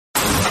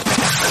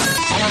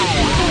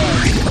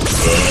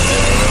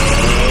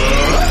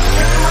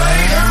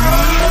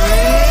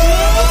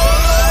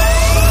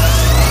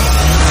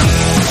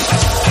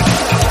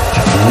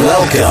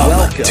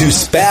Welcome to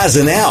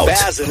Spazzin' Out,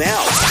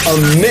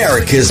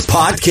 America's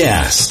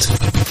podcast.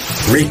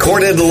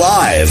 Recorded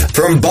live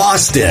from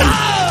Boston,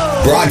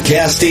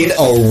 broadcasting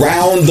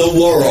around the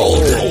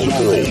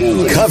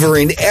world,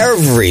 covering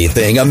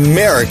everything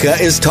America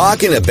is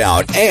talking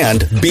about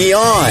and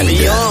beyond.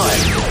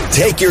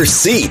 Take your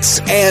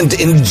seats and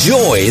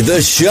enjoy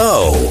the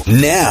show.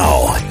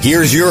 Now,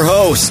 here's your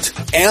host,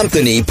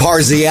 Anthony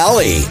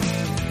Parziale.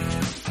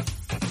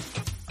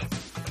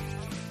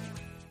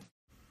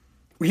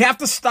 We have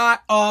to start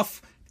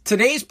off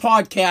today's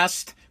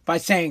podcast by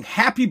saying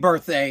happy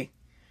birthday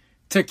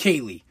to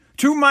Kaylee.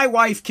 To my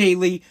wife,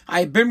 Kaylee.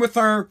 I've been with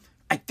her,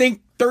 I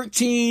think,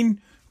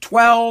 13,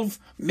 12,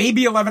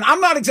 maybe 11.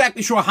 I'm not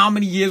exactly sure how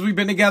many years we've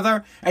been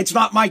together. It's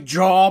not my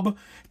job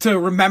to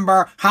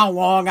remember how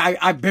long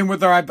I've been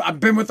with her. I've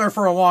been with her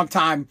for a long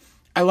time.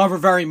 I love her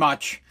very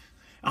much.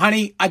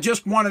 Honey, I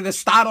just wanted to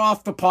start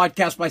off the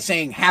podcast by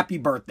saying happy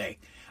birthday.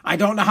 I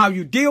don't know how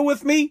you deal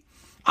with me.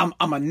 I'm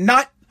a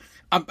nut.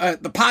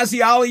 The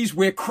Parziales,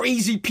 we're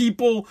crazy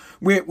people.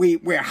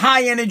 We're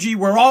high energy.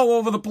 We're all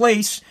over the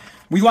place.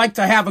 We like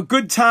to have a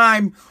good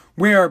time.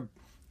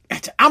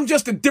 I'm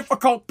just a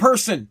difficult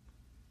person.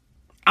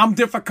 I'm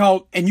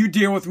difficult, and you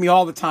deal with me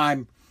all the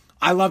time.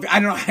 I love you. I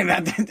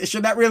don't know.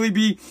 Should that really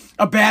be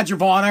a badge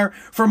of honor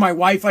for my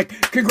wife? Like,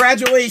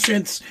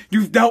 congratulations.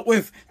 You've dealt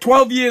with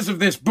 12 years of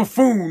this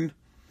buffoon,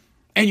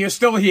 and you're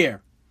still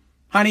here.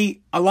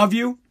 Honey, I love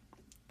you.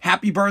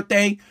 Happy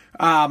birthday.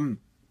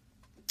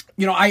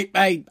 You know,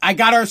 I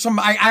got her some,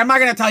 I'm not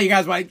going to tell you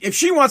guys what, if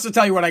she wants to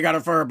tell you what I got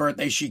her for her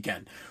birthday, she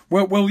can.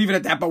 We'll leave it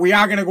at that, but we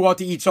are going to go out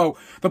to eat. So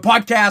the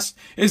podcast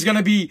is going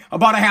to be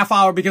about a half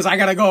hour because I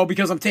got to go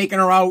because I'm taking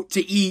her out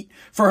to eat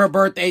for her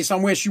birthday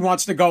somewhere she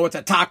wants to go. It's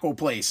a taco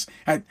place.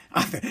 I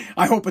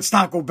hope it's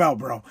Taco Bell,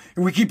 bro.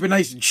 And we keep it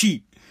nice and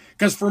cheap.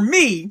 Because for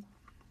me,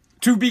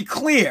 to be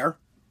clear,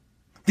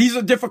 these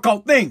are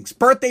difficult things.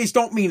 Birthdays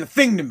don't mean a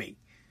thing to me.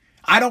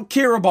 I don't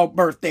care about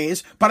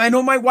birthdays, but I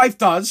know my wife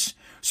does.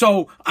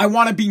 So I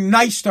want to be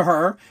nice to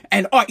her.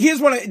 And here's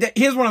one of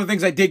the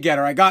things I did get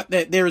her.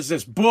 There's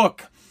this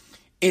book.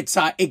 It's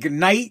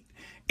Ignite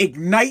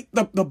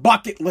the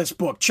Bucket List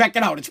book. Check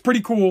it out. It's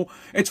pretty cool.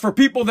 It's for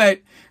people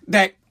that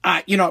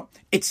you know,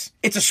 it's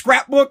a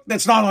scrapbook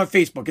that's not on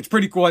Facebook. It's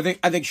pretty cool. I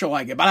think she'll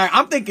like it. But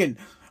I'm thinking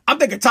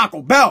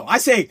Taco Bell. I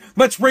say,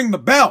 let's ring the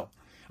bell.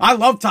 I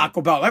love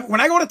Taco Bell.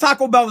 When I go to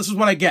Taco Bell, this is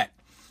what I get.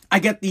 I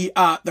get the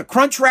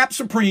Crunchwrap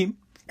Supreme.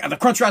 The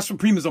Crunchwrap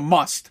Supreme is a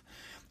must.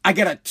 I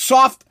get a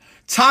soft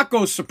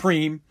taco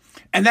supreme,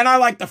 and then I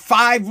like the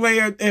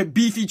 5-layer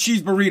beefy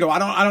cheese burrito. I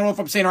don't know if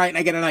I'm saying it right, and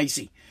I get an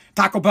icy.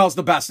 Taco Bell's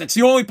the best. It's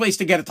the only place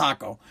to get a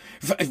taco.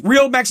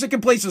 Real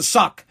Mexican places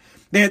suck.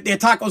 Their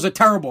tacos are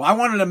terrible. I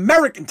want an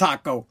American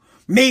taco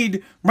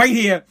made right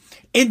here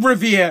in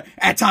Revere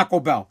at Taco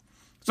Bell.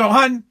 So,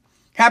 hun,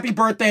 happy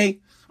birthday.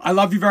 I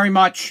love you very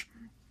much.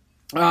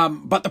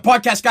 But the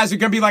podcast, guys, are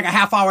going to be like a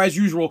half hour as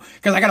usual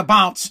because I got to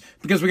bounce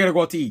because we got to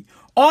go out to eat.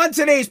 On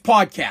today's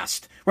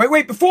podcast,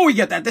 wait, before we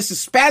get that, this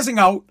is Spazzing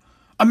Out,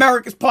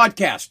 America's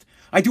podcast.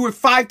 I do it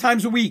 5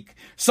 times a week,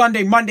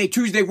 Sunday, Monday,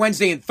 Tuesday,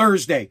 Wednesday, and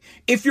Thursday.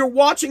 If you're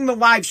watching the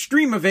live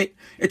stream of it,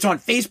 it's on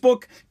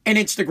Facebook and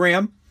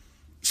Instagram.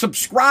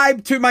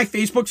 Subscribe to my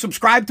Facebook,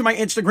 subscribe to my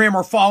Instagram,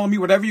 or follow me,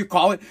 whatever you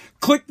call it.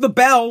 Click the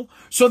bell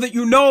so that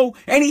you know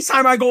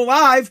anytime I go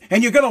live,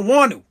 and you're going to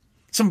want to.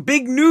 Some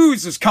big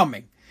news is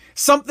coming.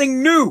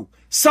 Something new.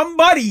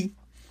 Somebody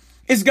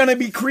is going to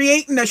be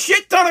creating a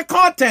shit ton of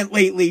content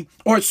lately,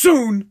 or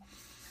soon,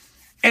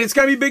 and it's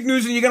going to be big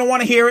news, and you're going to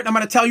want to hear it. I'm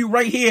going to tell you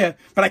right here,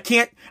 but I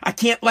can't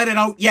let it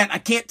out yet. I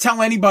can't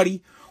tell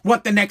anybody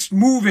what the next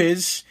move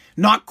is.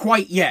 Not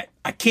quite yet.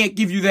 I can't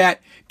give you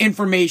that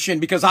information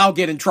because I'll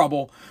get in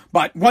trouble.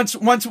 But once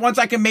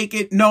I can make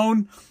it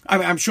known,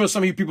 I'm sure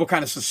some of you people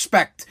kind of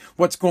suspect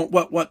what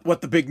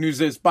the big news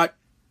is, but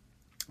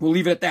we'll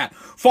leave it at that.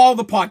 Follow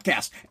the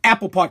podcast.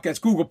 Apple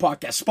Podcasts, Google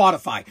Podcasts,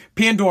 Spotify,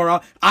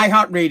 Pandora,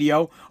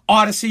 iHeartRadio,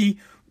 Odyssey.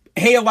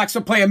 Hey,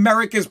 Alexa, play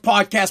America's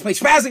podcast. Play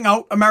Spazzing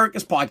Out,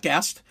 America's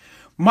podcast.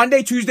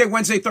 Monday, Tuesday,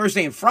 Wednesday,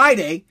 Thursday, and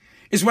Friday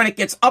is when it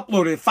gets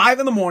uploaded at 5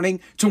 in the morning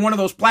to one of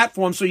those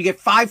platforms. So you get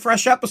 5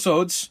 fresh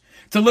episodes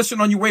to listen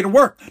on your way to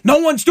work. No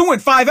one's doing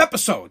 5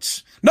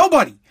 episodes.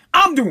 Nobody.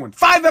 I'm doing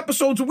 5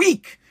 episodes a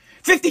week.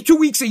 52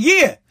 weeks a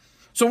year.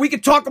 So we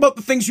can talk about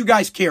the things you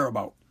guys care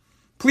about.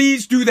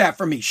 Please do that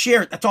for me.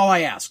 Share it. That's all I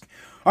ask.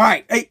 All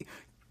right. Hey,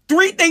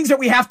 3 things that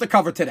we have to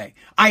cover today.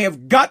 I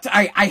have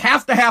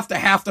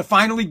to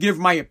finally give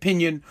my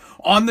opinion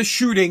on the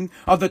shooting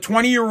of the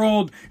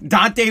 20-year-old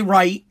Daunte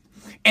Wright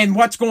and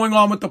what's going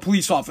on with the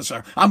police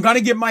officer. I'm going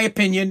to give my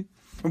opinion,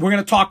 and we're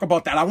going to talk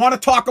about that. I want to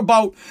talk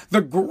about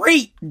the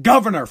great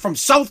governor from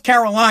South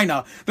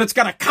Carolina that's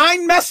got a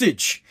kind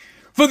message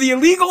for the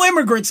illegal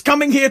immigrants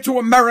coming here to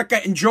America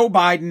and Joe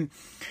Biden.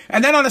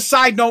 And then on a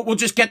side note, we'll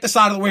just get this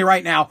out of the way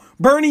right now.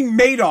 Bernie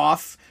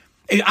Madoff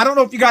I don't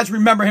know if you guys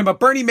remember him, but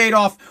Bernie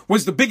Madoff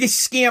was the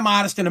biggest scam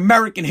artist in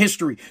American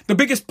history. The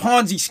biggest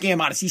Ponzi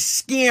scam artist. He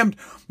scammed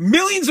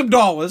millions of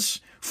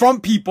dollars from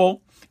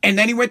people, and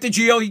then he went to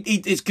jail.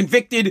 He is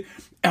convicted,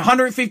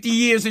 150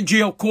 years in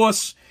jail. Of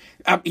course,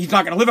 he's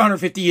not going to live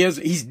 150 years.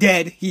 He's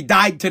dead. He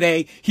died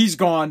today. He's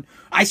gone.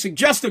 I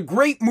suggest a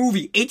great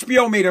movie.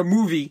 HBO made a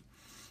movie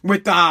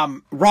with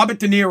Robert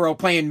De Niro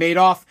playing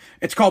Madoff.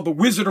 It's called The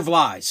Wizard of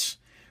Lies.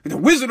 The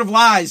Wizard of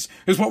Lies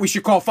is what we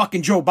should call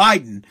fucking Joe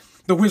Biden,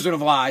 the Wizard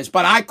of Lies.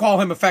 But I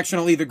call him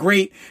affectionately the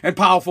great and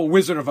powerful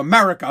Wizard of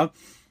America.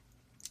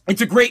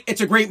 It's a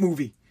great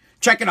movie.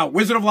 Check it out.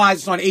 Wizard of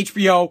Lies is on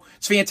HBO.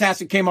 It's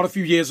fantastic. Came out a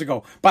few years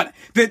ago. But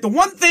the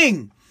one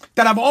thing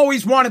that I've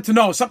always wanted to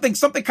know, something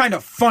kind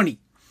of funny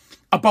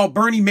about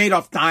Bernie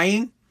Madoff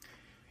dying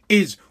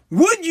is,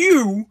 would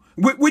you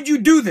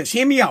do this?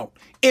 Hear me out.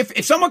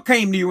 If someone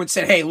came to you and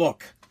said, hey,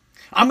 look,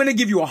 I'm going to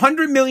give you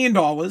 $100 million.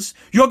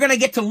 You're going to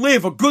get to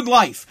live a good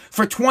life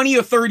for 20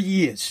 or 30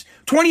 years.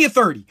 20 or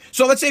 30.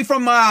 So let's say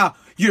from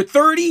you're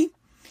 30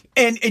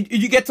 and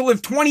you get to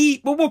live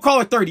 20, well, we'll call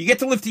it 30. You get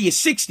to live to your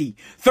 60.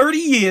 30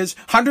 years,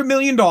 $100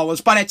 million.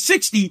 But at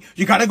 60,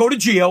 you got to go to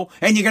jail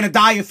and you're going to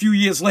die a few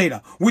years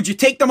later. Would you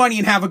take the money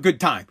and have a good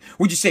time?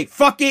 Would you say,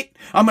 fuck it,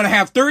 I'm going to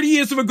have 30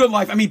 years of a good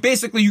life? I mean,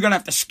 basically, you're going to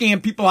have to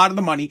scam people out of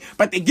the money,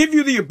 but they give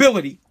you the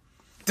ability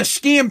to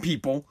scam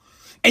people,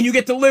 and you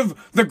get to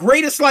live the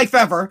greatest life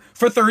ever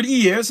for 30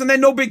 years, and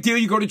then no big deal,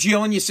 you go to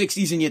jail in your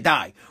 60s and you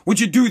die. Would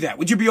you do that?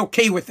 Would you be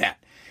okay with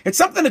that? It's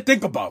something to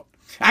think about.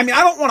 I mean,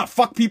 I don't want to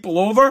fuck people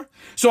over,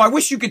 so I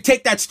wish you could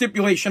take that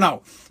stipulation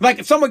out. Like,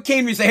 if someone came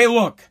to me and said, hey,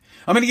 look,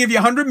 I'm going to give you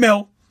 $100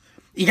 million,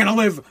 you're going to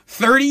live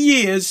 30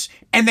 years,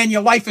 and then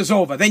your life is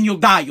over. Then you'll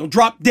die. You'll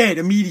drop dead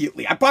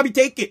immediately. I'd probably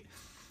take it.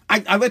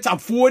 I'm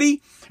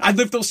 40. I'd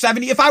live till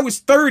 70. If I was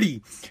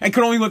 30 and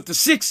could only live to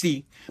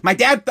 60, my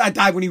dad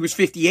died when he was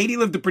 58. He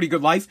lived a pretty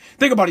good life.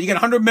 Think about it. You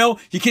get $100 million.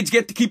 Your kids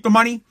get to keep the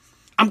money.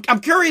 I'm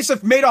curious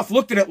if Madoff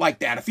looked at it like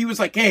that. If he was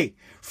like, hey,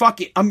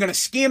 fuck it. I'm going to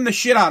scam the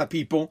shit out of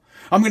people.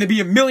 I'm going to be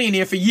a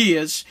millionaire for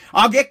years.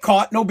 I'll get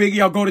caught. No biggie.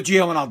 I'll go to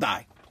jail and I'll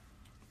die.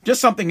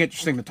 Just something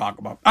interesting to talk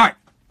about. All right.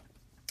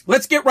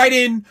 Let's get right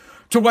in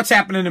to what's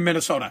happening in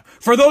Minnesota.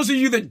 For those of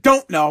you that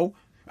don't know,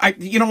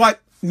 you know what?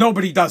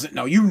 Nobody doesn't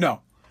know. You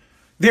know.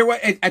 There were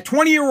a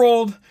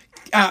 20-year-old,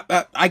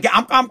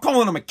 I'm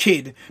calling him a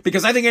kid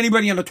because I think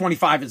anybody under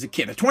 25 is a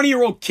kid. A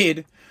 20-year-old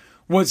kid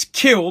was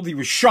killed. He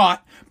was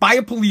shot by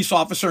a police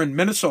officer in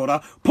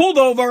Minnesota, pulled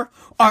over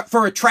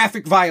for a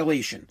traffic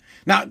violation.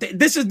 Now,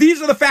 these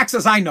are the facts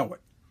as I know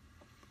it.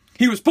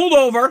 He was pulled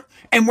over,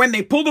 and when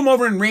they pulled him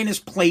over and ran his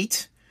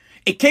plate,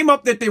 it came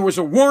up that there was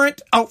a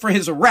warrant out for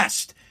his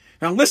arrest.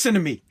 Now, listen to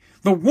me.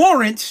 The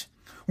warrant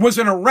was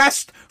an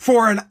arrest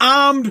for an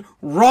armed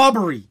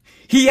robbery.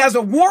 He has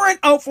a warrant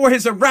out for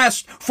his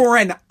arrest for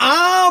an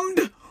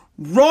armed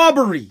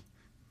robbery.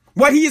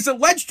 What he is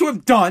alleged to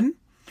have done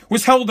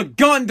was held a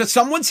gun to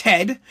someone's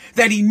head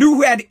that he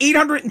knew had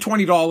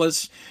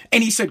 $820,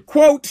 and he said,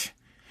 quote,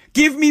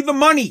 give me the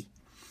money.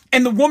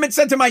 And the woman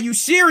said to him, are you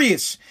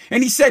serious?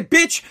 And he said,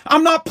 bitch,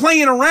 I'm not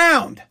playing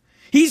around.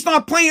 He's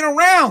not playing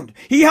around.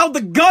 He held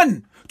the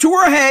gun to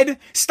her head,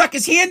 stuck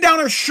his hand down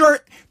her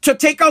shirt to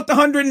take out the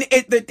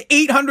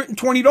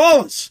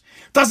 $820.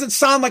 Doesn't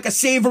sound like a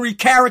savory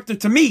character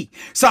to me.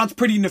 Sounds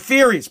pretty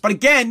nefarious. But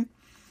again,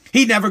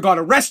 he never got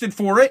arrested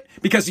for it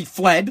because he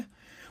fled.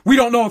 We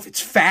don't know if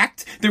it's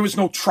fact. There was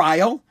no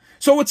trial.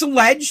 So it's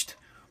alleged.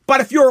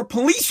 But if you're a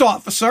police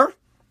officer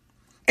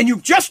and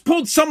you've just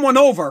pulled someone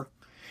over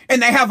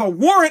and they have a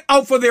warrant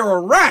out for their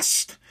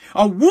arrest,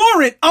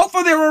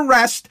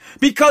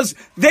 because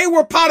they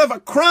were part of a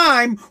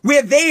crime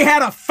where they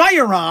had a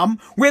firearm,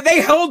 where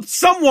they held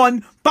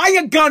someone by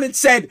a gun and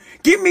said,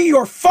 give me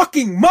your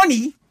fucking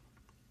money.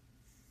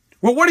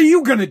 Well, what are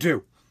you going to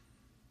do?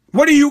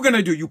 What are you going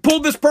to do? You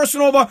pulled this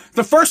person over.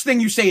 The first thing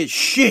you say is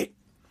shit.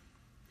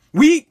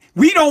 We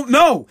don't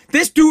know.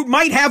 This dude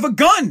might have a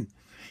gun.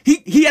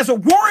 He has a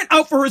warrant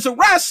out for his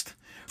arrest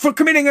for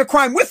committing a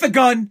crime with a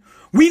gun.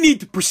 We need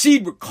to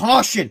proceed with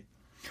caution.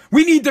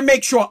 We need to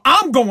make sure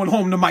I'm going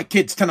home to my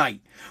kids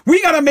tonight.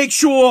 We got to make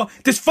sure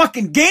this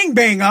fucking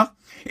gangbanger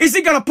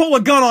isn't going to pull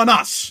a gun on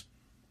us.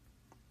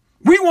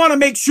 We want to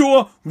make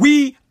sure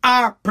we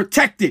are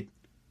protected.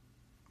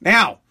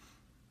 Now,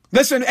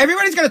 listen,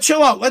 everybody's going to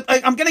chill out.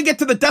 I'm going to get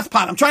to the death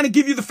part. I'm trying to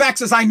give you the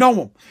facts as I know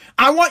them.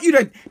 I want you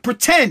to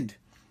pretend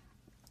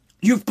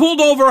you've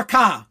pulled over a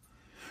car.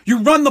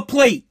 You run the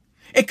plate.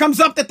 It comes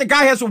up that the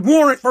guy has a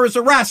warrant for his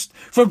arrest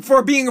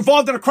for being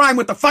involved in a crime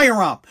with a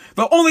firearm.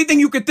 The only thing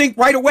you could think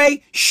right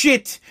away,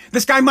 shit,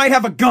 this guy might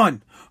have a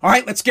gun. All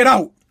right, let's get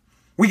out.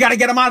 We got to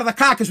get him out of the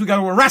car because we got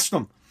to arrest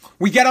him.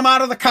 We get him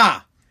out of the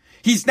car.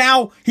 He's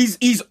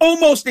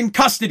almost in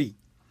custody.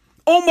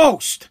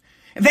 Almost.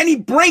 And then he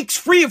breaks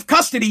free of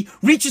custody,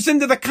 reaches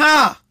into the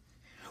car.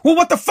 Well,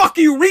 what the fuck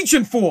are you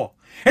reaching for?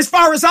 As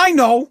far as I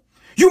know,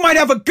 you might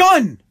have a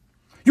gun.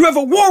 You have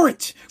a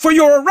warrant for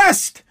your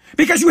arrest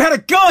because you had a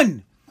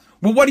gun.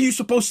 Well, what are you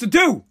supposed to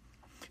do?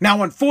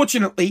 Now,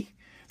 unfortunately,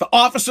 the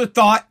officer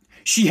thought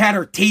she had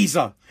her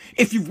taser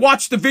If you've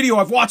watched the video,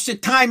 I've watched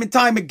it time and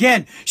time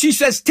again. She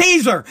says,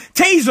 taser,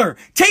 taser,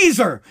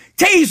 taser,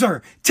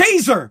 taser,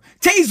 taser,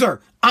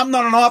 taser. I'm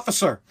not an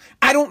officer.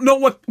 I don't know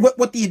what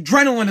the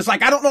adrenaline is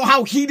like. I don't know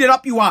how heated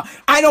up you are.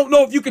 I don't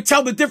know if you could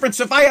tell the difference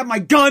if I have my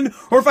gun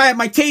or if I have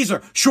my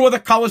taser. Sure, the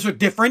colors are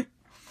different.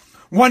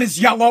 One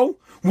is yellow,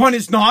 one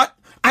is not.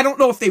 I don't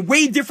know if they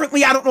weigh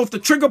differently. I don't know if the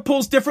trigger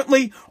pulls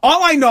differently.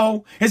 All I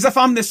know is if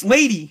I'm this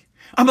lady,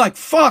 I'm like,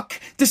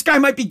 fuck, this guy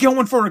might be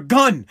going for a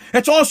gun.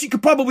 That's all she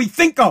could probably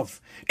think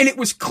of. And it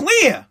was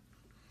clear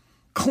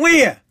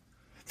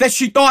that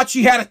she thought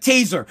she had a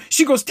taser.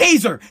 She goes,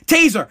 taser,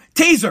 taser,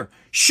 taser.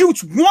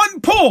 Shoots one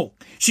pull.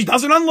 She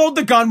doesn't unload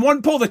the gun.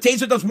 One pull. The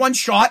taser does one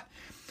shot.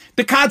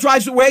 The car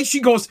drives away.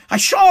 She goes, I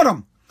shot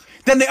him.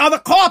 Then the other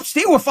cops,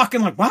 they were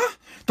fucking like, what?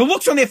 The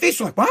looks on their face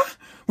were like, what?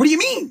 What do you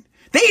mean?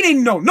 They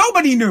didn't know.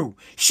 Nobody knew.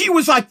 She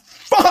was like,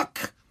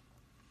 fuck.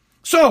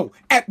 So,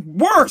 at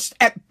worst,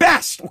 at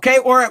best, okay,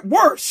 or at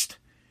worst,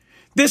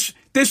 this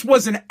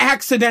was an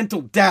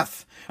accidental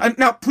death.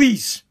 Now,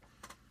 please,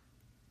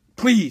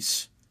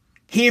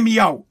 hear me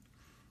out.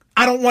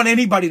 I don't want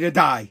anybody to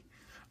die.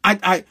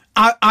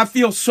 I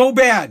feel so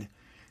bad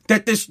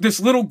that this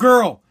little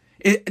girl,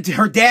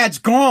 her dad's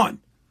gone.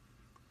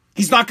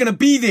 He's not going to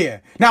be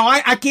there. Now,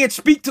 I can't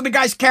speak to the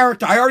guy's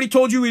character. I already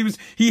told you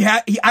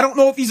I don't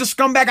know if he's a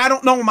scumbag. I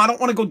don't know him. I don't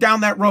want to go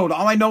down that road.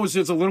 All I know is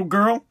there's a little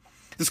girl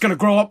that's going to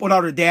grow up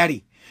without her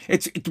daddy.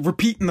 It's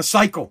repeating the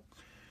cycle.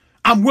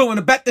 I'm willing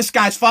to bet this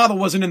guy's father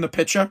wasn't in the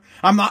picture.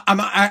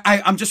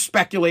 I'm just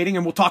speculating,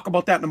 and we'll talk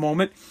about that in a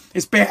moment.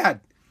 It's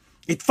bad.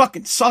 It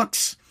fucking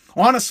sucks.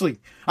 Honestly,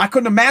 I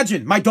couldn't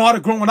imagine my daughter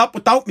growing up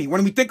without me.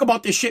 When we think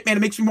about this shit, man, it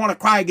makes me want to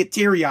cry. I get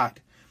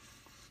teary-eyed.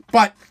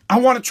 But I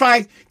want to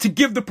try to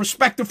give the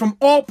perspective from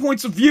all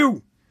points of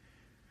view.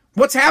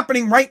 What's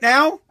happening right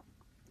now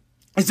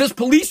is this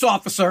police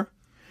officer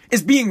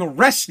is being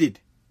arrested.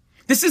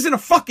 This isn't a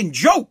fucking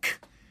joke.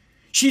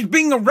 She's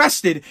being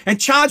arrested and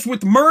charged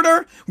with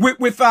murder,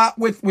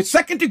 with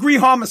second-degree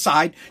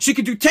homicide. She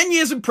could do 10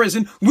 years in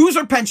prison, lose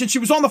her pension. She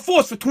was on the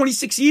force for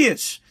 26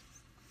 years.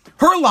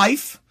 Her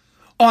life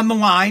on the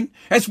line.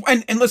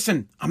 And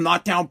listen, I'm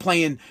not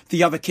downplaying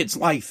the other kid's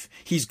life.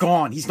 He's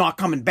gone. He's not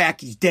coming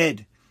back. He's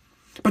dead.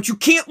 But you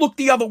can't look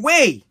the other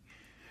way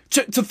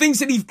to things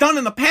that he's done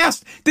in the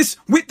past. This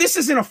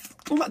is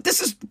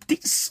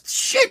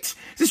shit.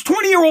 This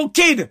 20-year-old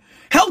kid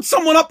held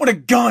someone up with a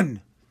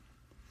gun.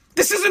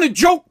 This isn't a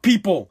joke,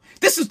 people.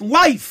 This is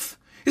life.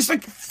 It's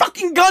like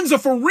fucking guns are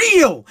for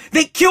real.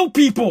 They kill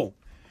people.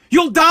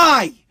 You'll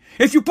die.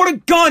 If you put a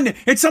gun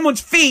in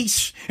someone's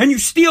face and you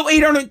steal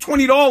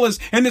 $820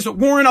 and there's a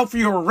warrant out for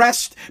your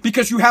arrest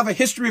because you have a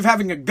history of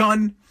having a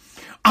gun.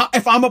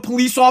 If I'm a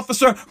police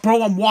officer,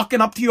 bro, I'm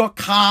walking up to your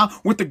car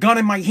with the gun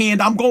in my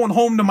hand. I'm going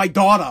home to my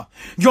daughter.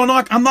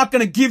 I'm not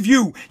going to give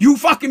you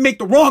fucking make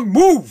the wrong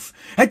move.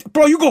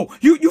 Bro,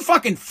 you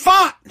fucking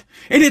fought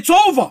and it's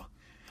over.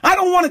 I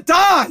don't want to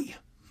die.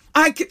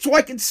 So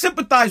I can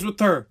sympathize with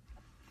her.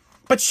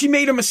 But she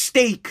made a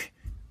mistake.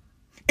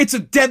 It's a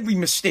deadly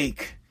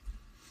mistake.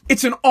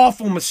 It's an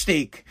awful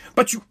mistake.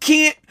 But you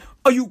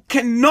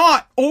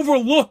cannot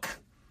overlook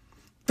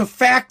the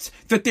fact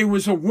that there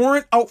was a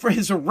warrant out for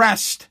his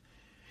arrest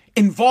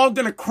involved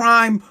in a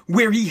crime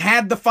where he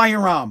had the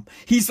firearm.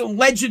 He's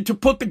alleged to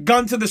put the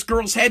gun to this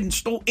girl's head and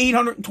stole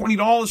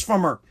 $820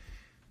 from her.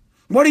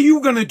 What are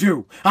you going to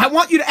do? I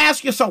want you to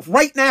ask yourself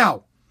right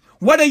now,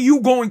 what are you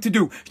going to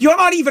do? You're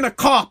not even a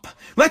cop.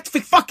 Let's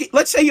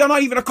say you're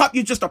not even a cop.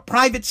 You're just a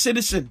private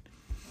citizen.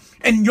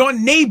 And your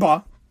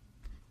neighbor,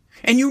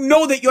 and you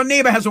know that your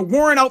neighbor has a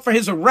warrant out for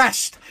his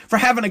arrest for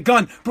having a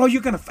gun. Bro,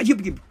 you're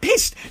be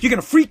pissed. You're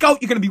going to freak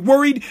out. You're going to be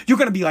worried. You're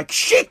going to be like,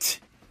 shit.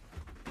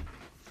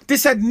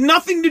 This had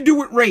nothing to do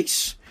with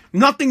race.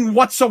 Nothing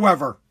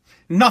whatsoever.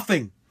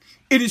 Nothing.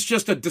 It is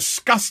just a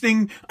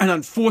disgusting and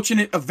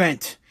unfortunate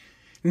event.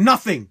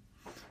 Nothing.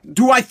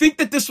 Do I think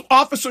that this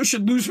officer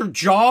should lose her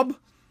job?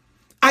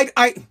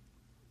 I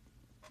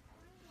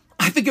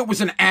think it was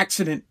an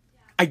accident.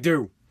 I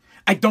do.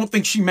 I don't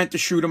think she meant to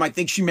shoot him. I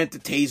think she meant to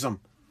tase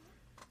him.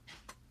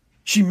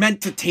 She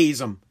meant to tase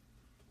him.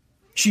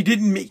 She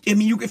didn't make,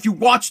 if you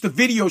watch the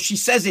video, she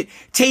says it,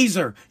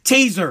 taser,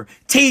 taser,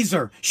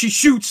 taser. She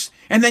shoots,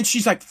 and then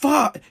she's like,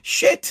 fuck,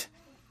 shit.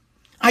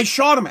 I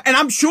shot him. And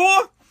I'm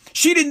sure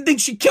she didn't think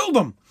she killed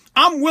him.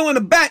 I'm willing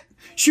to bet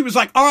she was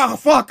like, oh,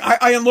 fuck,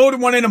 I unloaded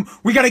one in him.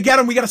 We got to get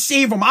him. We got to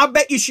save him. I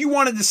bet you she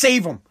wanted to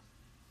save him.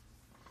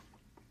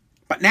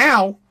 But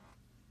now,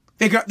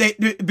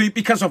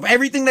 because of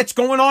everything that's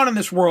going on in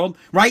this world,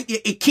 right?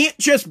 It can't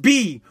just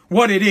be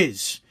what it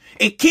is.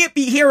 It can't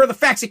be here are the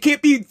facts. It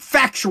can't be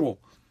factual.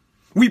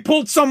 We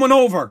pulled someone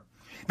over.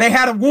 They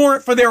had a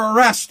warrant for their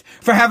arrest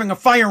for having a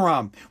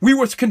firearm. We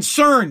were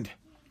concerned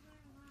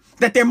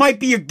that there might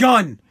be a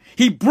gun.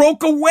 He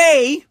broke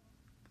away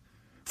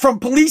from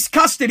police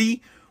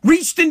custody,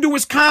 reached into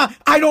his car.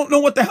 I don't know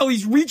what the hell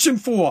he's reaching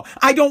for.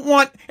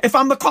 If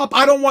I'm the cop,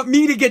 I don't want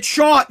me to get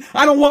shot.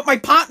 I don't want my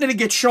partner to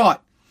get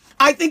shot.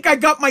 I think I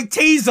got my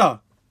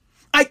taser.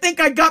 I think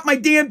I got my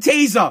damn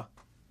taser.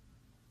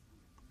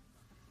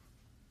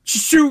 She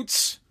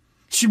shoots.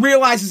 She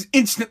realizes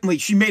instantly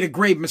she made a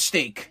grave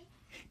mistake.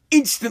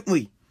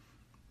 Instantly.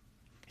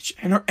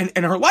 And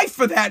her life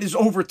for that is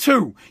over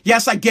too.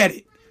 Yes, I get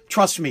it.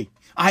 Trust me.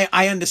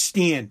 I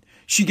understand.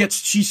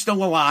 She's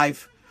still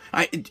alive.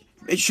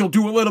 She'll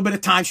do a little bit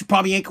of time. She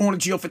probably ain't going to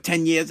jail for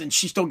 10 years and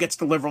she still gets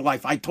to live her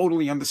life. I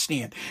totally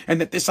understand. And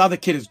that this other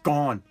kid is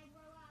gone.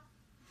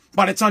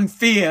 But it's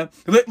unfair.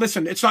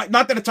 Listen, it's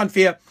not that it's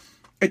unfair.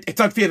 It's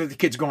unfair that the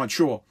kid's gone,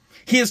 sure.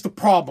 Here's the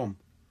problem.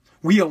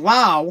 We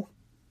allow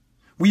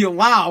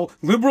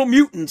liberal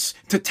mutants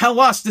to tell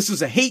us this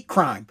is a hate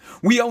crime.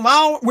 We're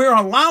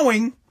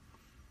allowing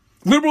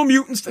liberal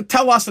mutants to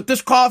tell us that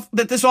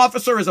this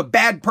officer is a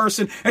bad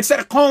person instead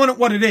of calling it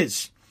what it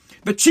is.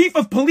 The chief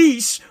of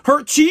police,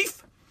 her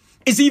chief,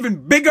 is a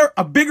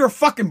bigger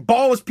fucking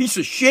ballless piece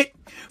of shit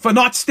for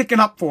not sticking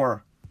up for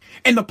her.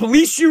 And the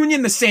police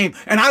union, the same.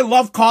 And I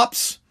love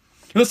cops.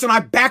 Listen, I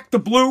back the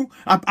blue.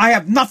 I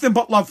have nothing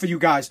but love for you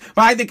guys.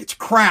 But I think it's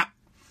crap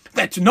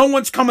that no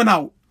one's coming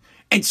out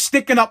and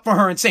sticking up for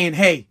her and saying,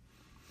 hey,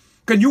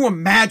 can you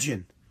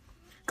imagine?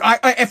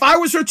 If I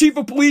was her chief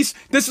of police,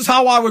 this is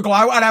how I would go.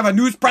 I would have a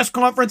news press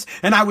conference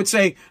and I would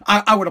say,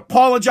 I would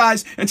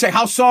apologize and say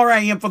how sorry I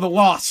am for the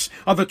loss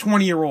of a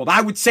 20-year-old.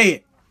 I would say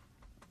it.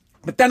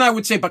 But then I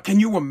would say, but can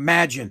you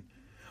imagine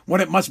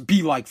what it must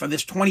be like for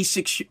this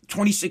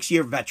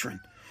 26-year veteran?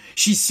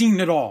 She's seen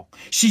it all.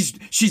 She's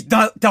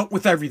dealt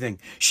with everything.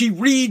 She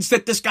reads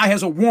that this guy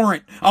has a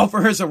warrant out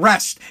for his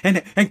arrest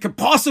and could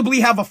possibly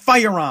have a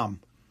firearm.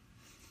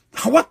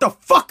 What the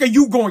fuck are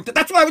you going to?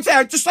 That's what I would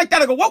say. Just like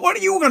that, I go, what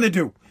are you going to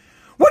do?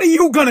 What are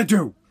you going to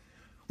do?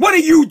 What are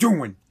you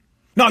doing?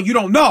 No, you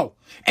don't know.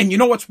 And you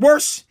know what's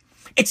worse?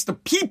 It's the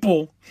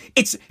people.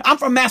 I'm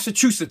from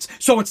Massachusetts,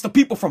 so it's the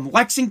people from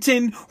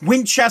Lexington,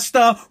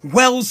 Winchester,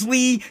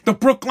 Wellesley, the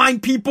Brookline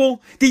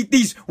people,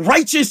 these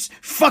righteous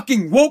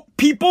fucking woke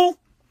people.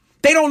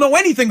 They don't know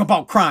anything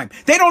about crime.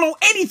 They don't know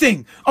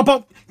anything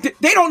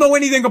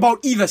about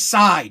either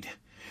side.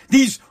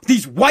 These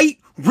white,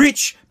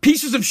 rich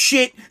pieces of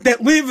shit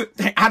that live.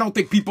 I don't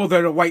think people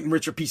that are white and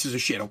rich are pieces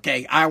of shit,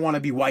 okay? I want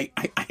to be white.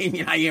 I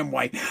am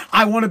white.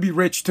 I want to be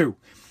rich too.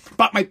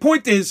 But my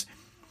point is,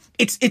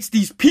 it's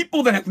these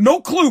people that have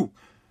no clue.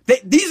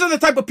 These are the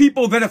type of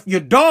people that if your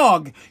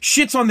dog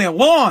shits on their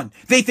lawn,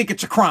 they think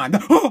it's a crime.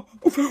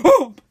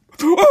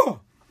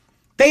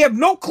 They have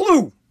no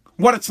clue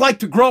what it's like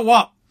to grow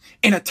up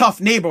in a tough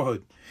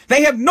neighborhood.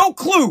 They have no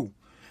clue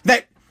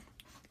that,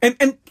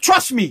 and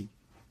trust me,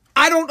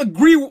 I don't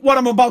agree with what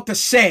I'm about to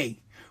say,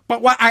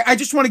 but I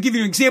just want to give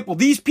you an example.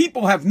 These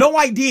people have no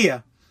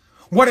idea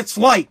what it's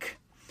like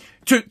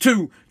to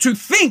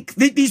think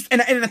that these,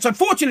 and it's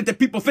unfortunate that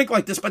people think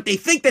like this, but they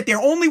think that their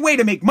only way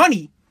to make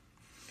money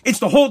is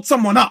to hold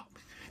someone up.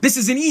 This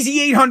is an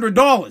easy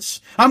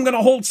 $800. I'm going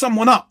to hold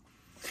someone up.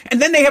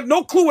 And then they have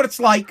no clue what it's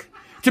like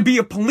to be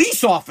a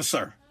police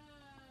officer.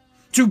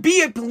 To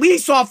be a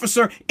police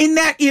officer in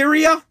that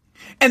area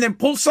and then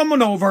pull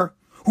someone over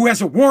who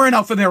has a warrant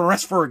out for their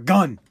arrest for a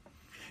gun.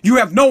 You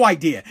have no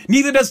idea.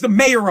 Neither does the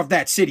mayor of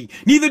that city.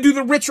 Neither do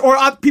the rich or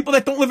other people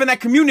that don't live in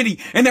that community.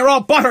 And they're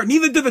all butthurt.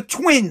 Neither do the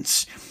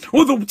Twins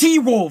or the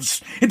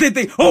T-Wolves. And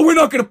we're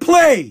not going to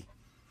play.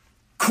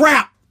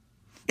 Crap.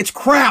 It's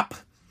crap.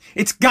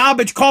 It's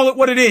garbage. Call it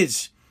what it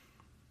is.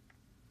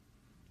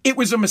 It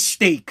was a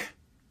mistake.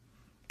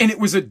 And it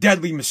was a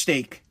deadly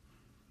mistake.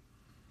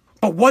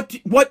 But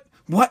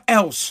what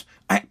else?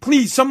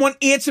 Please, someone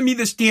answer me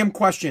this damn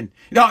question.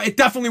 No, it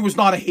definitely was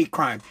not a hate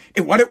crime.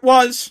 What it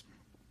was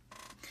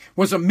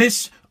a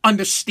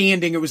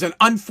misunderstanding. It was an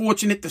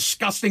unfortunate,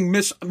 disgusting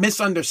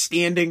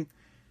misunderstanding.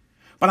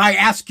 But I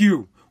ask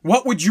you,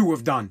 what would you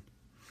have done?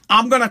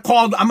 I'm going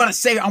to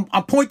say,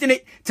 I'm pointing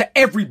it to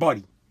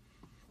everybody.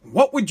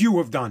 What would you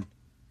have done?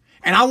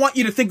 And I want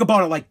you to think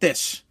about it like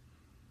this.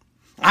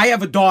 I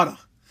have a daughter.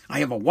 I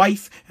have a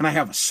wife and I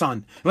have a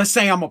son. Let's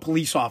say I'm a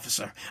police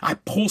officer. I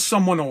pull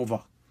someone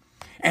over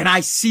and I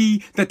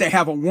see that they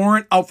have a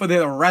warrant out for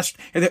their arrest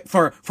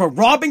for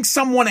robbing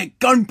someone at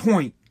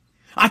gunpoint.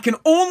 I can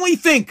only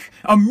think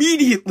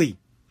immediately,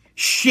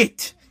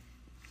 shit,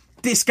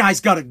 this guy's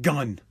got a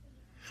gun.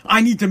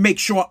 I need to make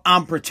sure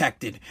I'm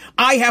protected.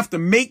 I have to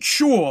make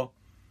sure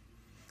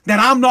that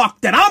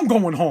I'm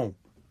going home.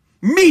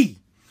 Me.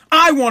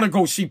 I want to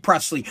go see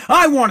Presley.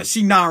 I want to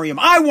see Nariam.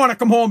 I want to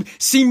come home,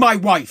 see my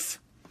wife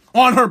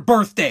on her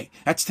birthday.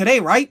 That's today,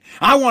 right?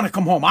 I want to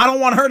come home. I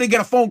don't want her to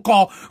get a phone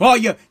call. Oh,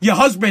 your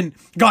husband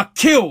got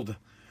killed.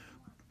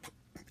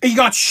 He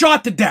got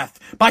shot to death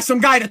by some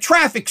guy at a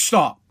traffic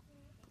stop.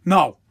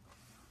 No.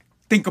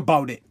 Think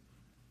about it.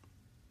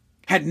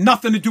 Had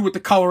nothing to do with the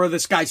color of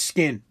this guy's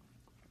skin.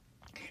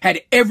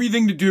 Had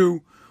everything to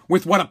do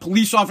with what a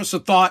police officer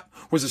thought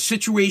was a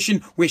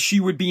situation where she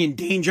would be in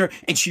danger,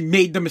 and she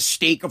made the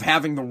mistake of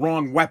having the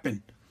wrong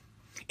weapon.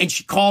 And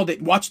she called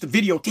it, watch the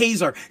video,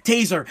 taser,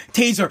 taser,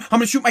 taser. I'm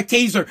going to shoot my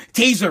taser,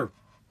 taser.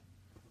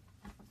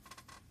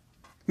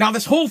 Now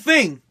this whole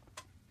thing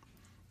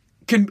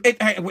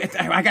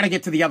I got to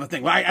get to the other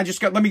thing.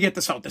 Let me get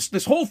this out.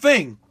 This whole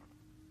thing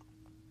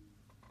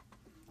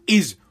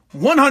is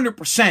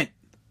 100%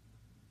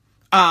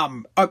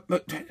 I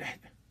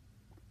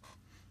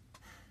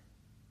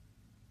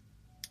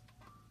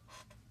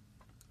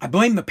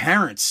blame the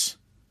parents.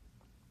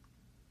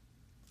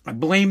 I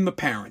blame the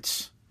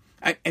parents.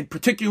 And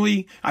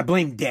particularly, I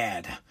blame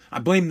Dad. I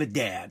blame the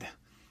dad.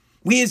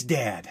 Where's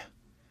Dad?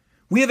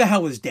 Where the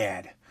hell is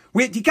Dad?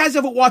 Do you guys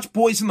ever watch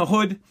Boys in the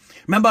Hood?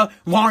 Remember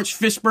Lawrence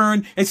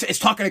Fishburne is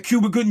talking to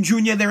Cuba Gooding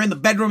Jr. They're in the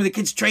bedroom of the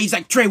kid's Trey. He's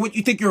like, Trey, what,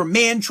 you think you're a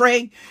man,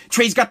 Trey?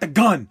 Trey's got the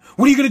gun.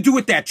 What are you going to do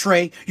with that,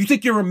 Trey? You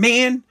think you're a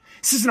man?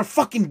 This isn't a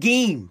fucking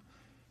game.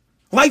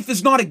 Life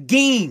is not a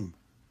game.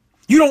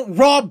 You don't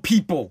rob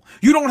people.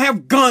 You don't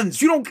have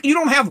guns. You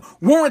don't have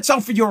warrants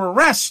out for your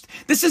arrest.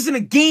 This isn't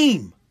a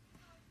game.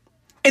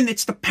 And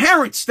it's the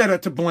parents that are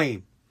to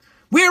blame.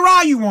 Where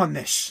are you on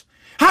this?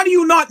 How do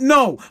you not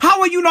know? How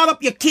are you not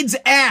up your kid's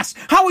ass?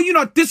 How are you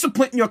not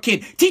disciplining your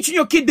kid? Teaching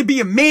your kid to be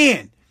a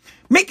man?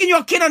 Making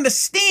your kid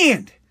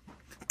understand.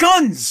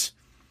 Guns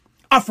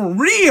are for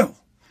real.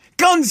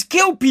 Guns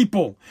kill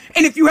people.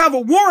 And if you have a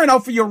warrant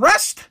out for your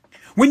arrest,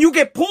 when you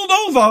get pulled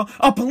over,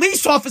 a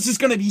police officer is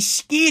going to be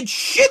scared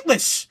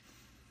shitless.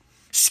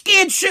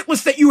 Scared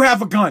shitless that you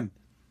have a gun.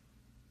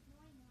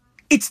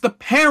 It's the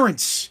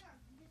parents.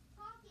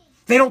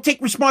 They don't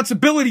take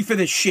responsibility for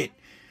this shit.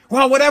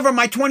 Well, whatever,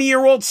 my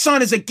 20-year-old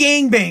son is a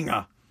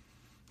gangbanger.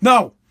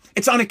 No,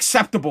 it's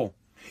unacceptable.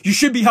 You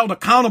should be held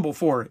accountable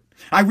for it.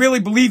 I really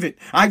believe it.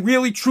 I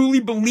really,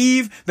 truly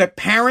believe that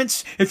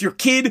parents, if your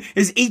kid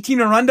is 18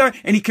 or under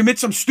and he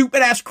commits some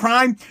stupid-ass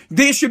crime,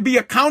 there should be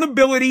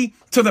accountability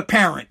to the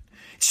parent.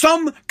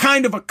 Some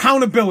kind of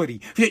accountability.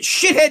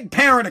 Shithead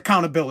parent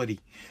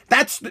accountability.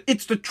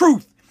 It's the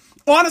truth.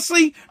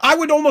 Honestly, I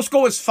would almost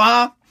go as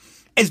far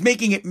as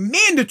making it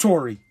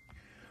mandatory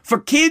for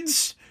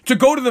kids to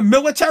go to the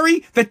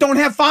military that don't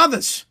have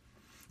fathers.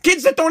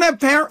 Kids that don't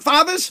have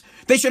fathers,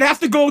 they should have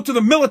to go to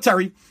the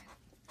military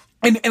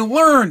and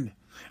learn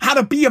how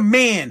to be a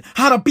man,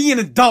 how to be an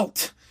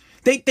adult.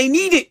 They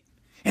need it,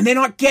 and they're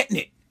not getting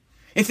it.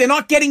 If they're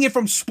not getting it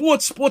from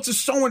sports is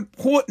so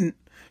important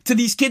to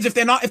these kids. If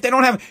they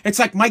don't have, it's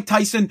like Mike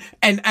Tyson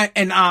and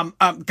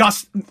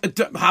Gus,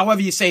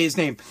 however you say his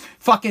name,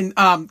 fucking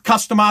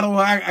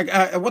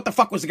Customato. What the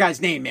fuck was the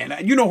guy's name,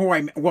 man? You know who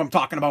I'm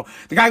talking about.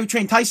 The guy who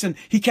trained Tyson.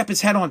 He kept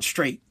his head on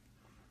straight.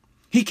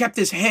 He kept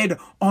his head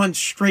on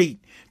straight.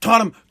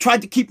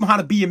 Tried to keep him how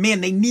to be a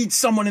man. They need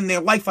someone in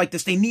their life like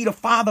this. They need a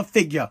father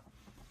figure,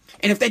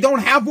 and if they don't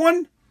have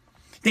one,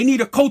 they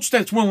need a coach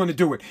that's willing to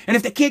do it. And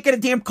if they can't get a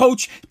damn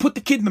coach, put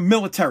the kid in the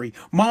military.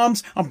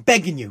 Moms, I'm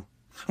begging you.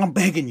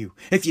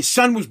 If your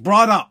son was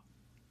brought up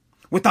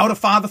without a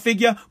father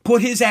figure,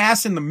 put his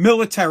ass in the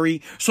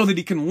military so that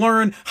he can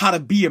learn how to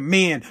be a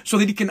man, so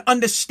that he can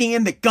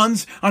understand that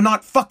guns are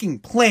not fucking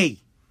play,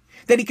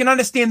 that he can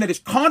understand that his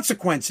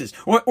consequences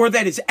or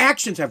that his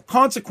actions have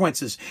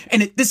consequences.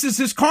 And this is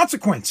his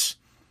consequence.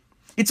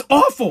 It's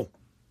awful.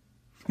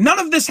 None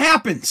of this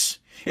happens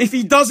if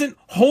he doesn't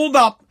hold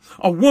up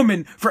a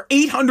woman for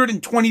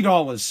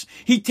 $820.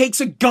 He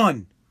takes a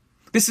gun.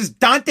 This is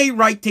Dante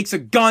Wright, takes a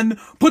gun,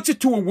 puts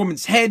it to a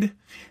woman's head.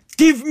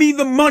 Give me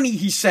the money,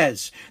 he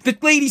says. The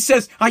lady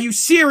says, are you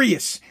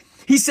serious?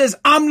 He says,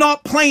 I'm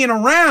not playing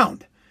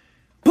around.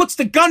 Puts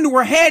the gun to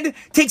her head,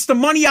 takes the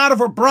money out of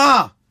her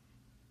bra.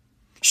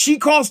 She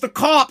calls the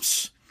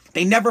cops.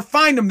 They never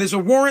find him. There's a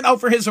warrant out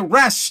for his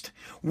arrest.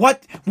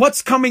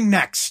 What's coming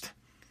next?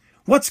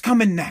 What's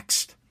coming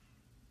next?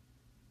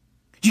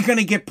 You're going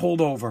to get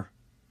pulled over.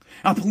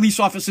 A police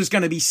officer is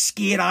going to be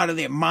scared out of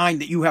their mind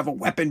that you have a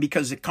weapon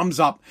because it comes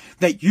up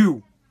that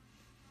you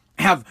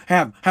have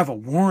a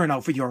warrant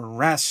out for your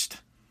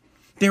arrest.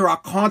 There are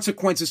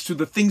consequences to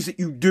the things that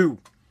you do.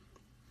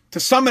 To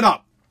sum it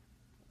up,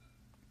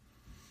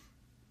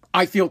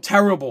 I feel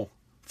terrible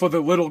for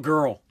the little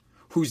girl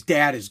whose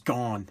dad is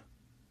gone.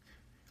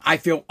 I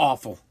feel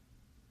awful.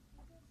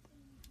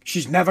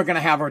 She's never going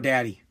to have her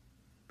daddy.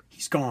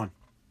 He's gone.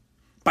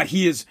 But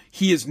he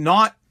is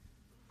not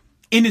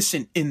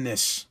innocent in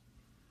this.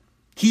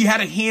 He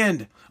had a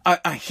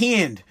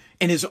hand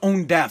in his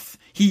own death.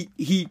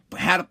 He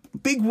had a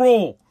big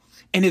role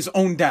in his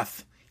own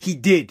death. He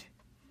did.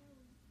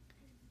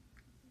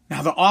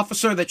 Now, the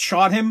officer that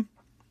shot him,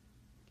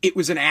 it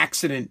was an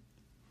accident.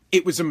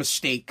 It was a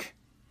mistake.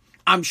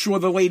 I'm sure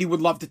the lady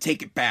would love to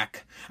take it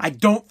back. I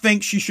don't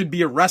think she should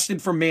be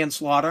arrested for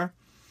manslaughter.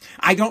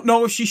 I don't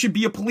know if she should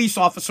be a police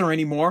officer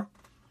anymore.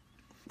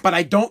 But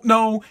I don't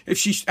know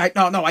if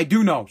I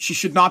do know she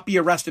should not be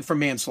arrested for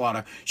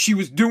manslaughter. She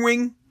was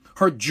doing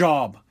her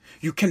job.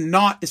 You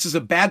cannot, this is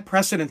a bad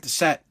precedent to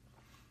set,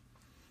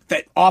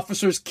 that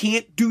officers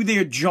can't do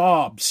their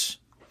jobs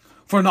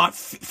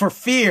for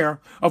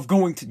fear of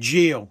going to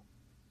jail.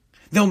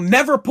 They'll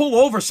never pull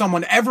over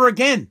someone ever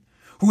again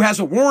who has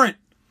a warrant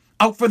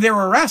out for their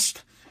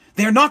arrest.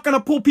 They're not going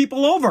to pull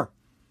people over.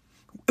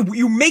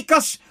 You make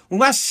us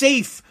less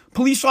safe.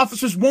 Police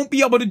officers won't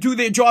be able to do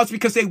their jobs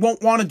because they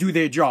won't want to do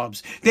their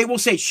jobs. They will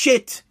say,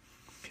 shit,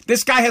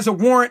 this guy has a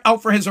warrant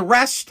out for his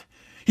arrest.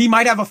 He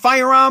might have a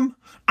firearm.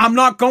 I'm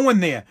not going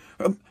there.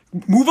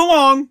 Move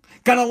along.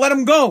 Gonna let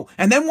him go.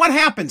 And then what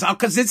happens?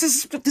 Because this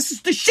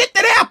is the shit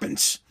that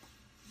happens.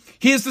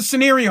 Here's the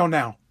scenario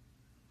now.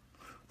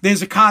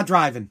 There's a car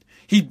driving.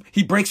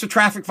 He breaks a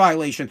traffic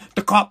violation.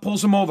 The cop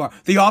pulls him over.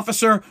 The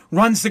officer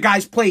runs the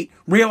guy's plate,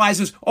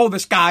 realizes, oh,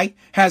 this guy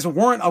has a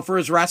warrant out for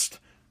his arrest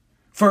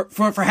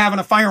for having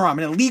a firearm,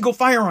 an illegal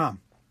firearm.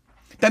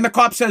 Then the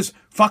cop says,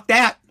 fuck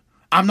that.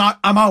 I'm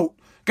out.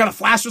 Gotta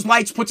flash his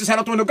lights, puts his head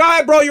out the window. Go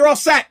ahead, bro, you're all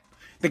set.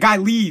 The guy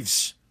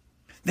leaves.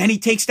 Then he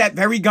takes that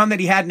very gun that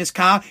he had in his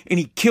car and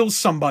he kills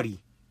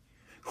somebody.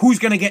 Who's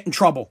gonna get in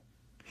trouble?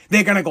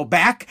 They're gonna go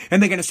back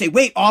and they're gonna say,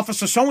 wait,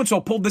 officer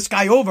so-and-so pulled this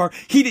guy over.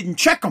 He didn't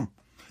check him.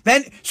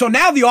 So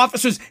now the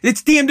officers,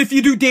 it's damned if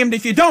you do, damned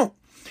if you don't.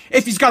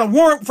 If he's got a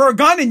warrant for a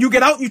gun and you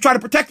get out and you try to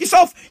protect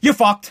yourself, you're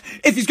fucked.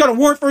 If he's got a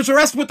warrant for his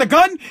arrest with a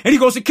gun and he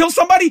goes to kill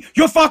somebody,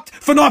 you're fucked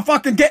for not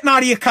fucking getting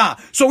out of your car.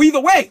 So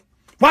either way,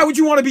 why would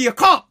you want to be a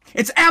cop?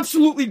 It's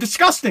absolutely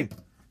disgusting.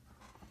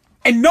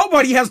 And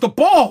nobody has the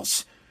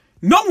balls.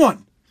 No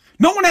one.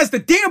 No one has the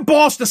damn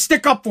balls to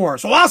stick up for her.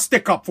 So I'll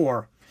stick up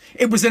for her.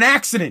 It was an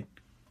accident.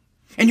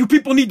 And you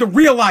people need to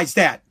realize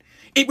that.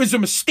 It was a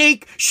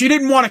mistake. She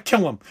didn't want to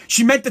kill him.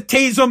 She meant to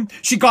tase him.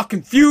 She got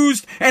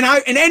confused. And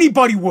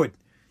anybody would.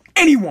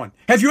 Anyone.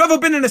 Have you ever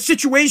been in a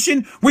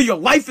situation where your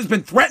life has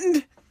been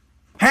threatened?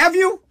 Have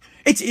you?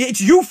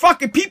 It's you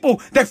fucking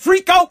people that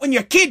freak out when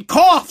your kid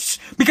coughs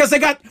because they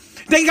got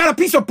a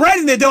piece of bread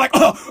in there. They're like,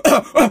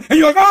 and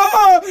you're like,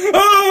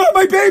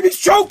 my baby's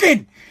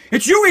choking.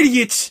 It's you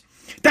idiots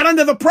that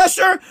under the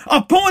pressure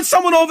of pulling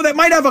someone over that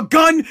might have a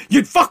gun,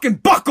 you'd fucking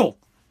buckle.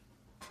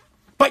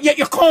 But yet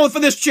you're calling for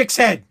this chick's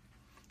head.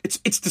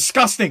 It's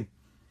disgusting.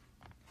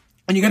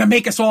 And you're going to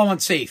make us all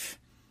unsafe.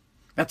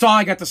 That's all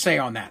I got to say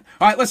on that.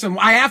 All right, listen,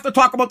 I have to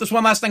talk about this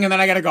one last thing and then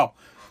I got to go.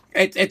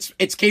 It's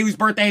Kaylee's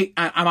birthday.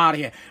 I'm out of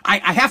here.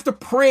 I have to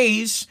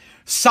praise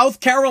South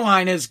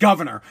Carolina's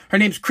governor. Her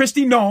name's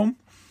Kristi Noem.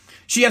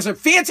 She has a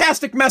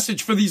fantastic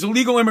message for these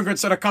illegal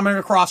immigrants that are coming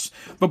across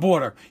the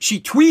border. She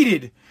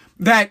tweeted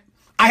that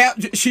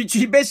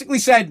she basically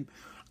said,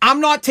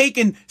 I'm not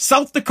taking,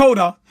 South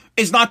Dakota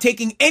is not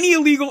taking any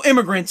illegal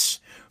immigrants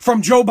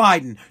from Joe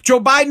Biden. Joe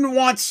Biden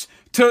wants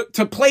to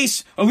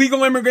place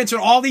illegal immigrants in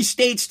all these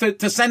states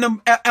to send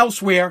them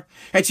elsewhere.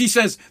 And she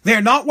says,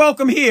 they're not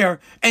welcome here.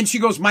 And she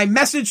goes, my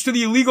message to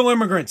the illegal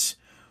immigrants,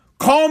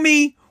 call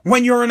me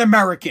when you're an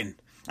American.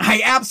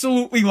 I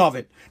absolutely love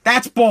it.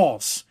 That's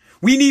balls.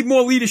 We need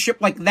more leadership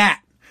like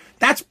that.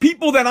 That's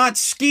people that aren't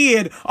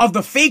scared of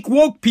the fake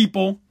woke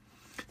people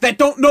that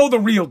don't know the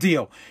real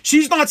deal.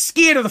 She's not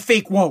scared of the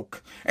fake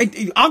woke.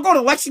 And I'll go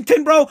to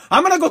Lexington, bro.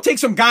 I'm going to go take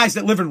some guys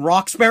that live in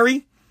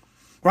Roxbury.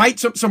 Right?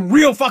 Some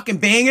real fucking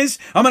bangers.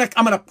 I'm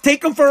gonna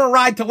take them for a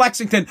ride to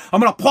Lexington.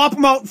 I'm gonna plop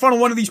them out in front of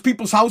one of these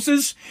people's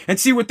houses and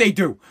see what they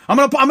do. I'm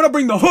gonna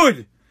bring the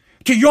hood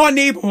to your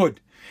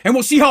neighborhood and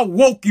we'll see how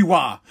woke you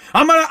are.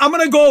 I'm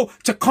gonna go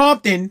to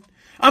Compton.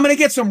 I'm gonna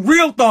get some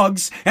real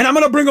thugs and I'm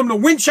gonna bring them to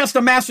Winchester,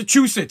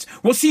 Massachusetts.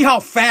 We'll see how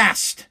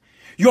fast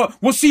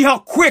we'll see how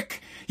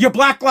quick your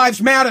Black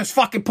Lives Matters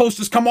fucking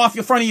posters come off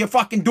your front of your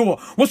fucking door.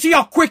 We'll see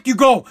how quick you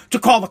go to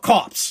call the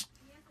cops.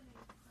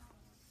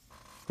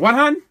 What,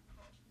 hon?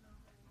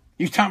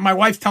 My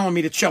wife's telling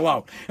me to chill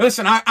out.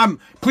 Listen, I'm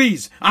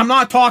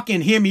not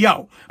talking, hear me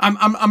out.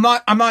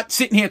 I'm not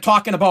sitting here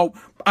talking about,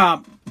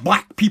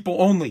 black people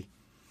only.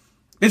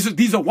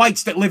 These are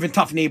whites that live in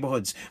tough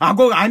neighborhoods.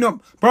 I know,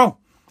 bro,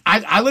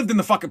 I lived in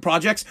the fucking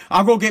projects.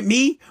 I'll go get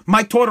me,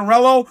 Mike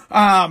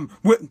Tortorello,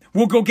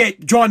 we'll go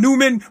get John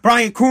Newman,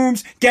 Brian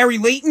Coombs, Gary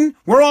Layton.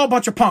 We're all a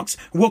bunch of punks.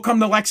 We'll come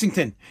to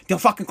Lexington. They'll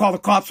fucking call the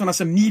cops on us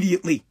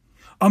immediately.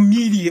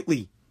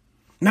 Immediately.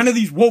 None of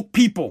these woke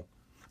people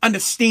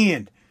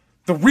understand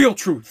the real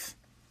truth.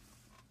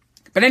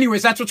 But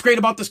anyways, that's what's great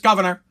about this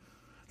governor.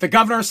 The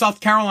governor of South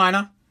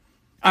Carolina,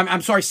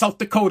 South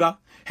Dakota,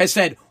 has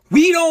said,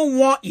 we don't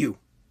want you.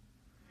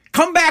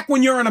 Come back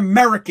when you're an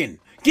American.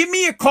 Give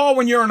me a call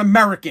when you're an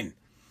American.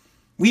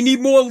 We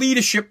need more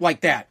leadership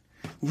like that.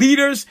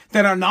 Leaders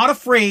that are not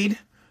afraid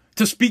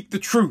to speak the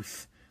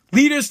truth.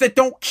 Leaders that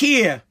don't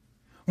care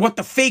what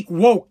the fake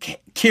woke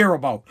care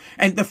about.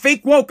 And the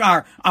fake woke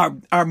are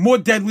more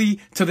deadly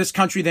to this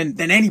country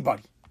than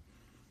anybody.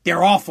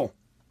 They're awful.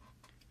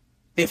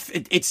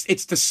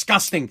 It's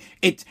disgusting.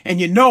 And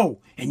you know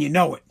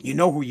it. You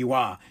know who you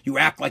are. You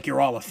act like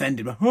you're all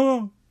offended.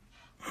 Oh,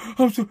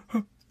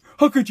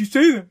 how could you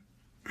say that?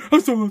 I'm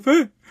so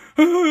offended.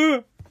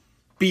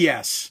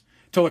 BS.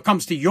 Till it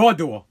comes to your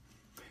door.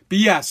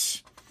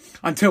 BS.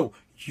 Until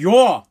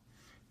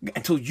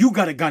you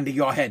got a gun to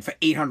your head for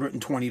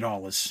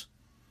 $820.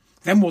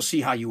 Then we'll see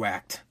how you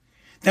act.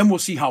 Then we'll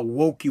see how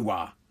woke you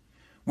are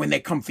when they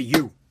come for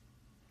you.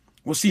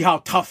 We'll see how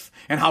tough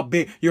and how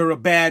big. You're a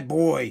bad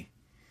boy.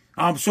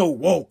 I'm so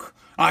woke.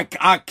 I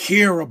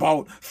care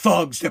about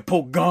thugs that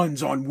pull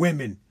guns on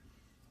women.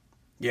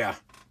 Yeah,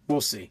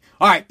 we'll see.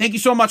 All right, thank you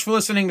so much for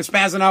listening to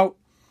Spazzing Out,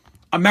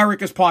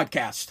 America's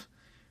podcast.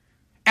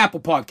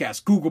 Apple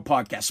Podcasts, Google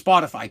Podcasts,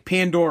 Spotify,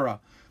 Pandora,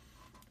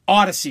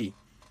 Odyssey,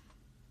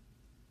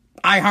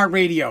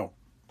 iHeartRadio.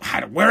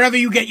 Wherever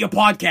you get your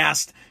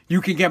podcast, you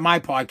can get my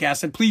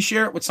podcast. And please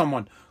share it with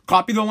someone.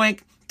 Copy the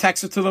link.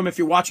 text it to them. If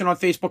you're watching on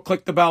Facebook,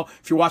 click the bell.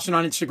 If you're watching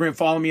on Instagram,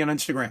 follow me on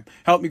Instagram.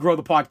 Help me grow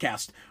the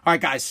podcast. All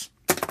right, guys.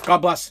 God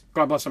bless.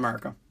 God bless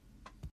America.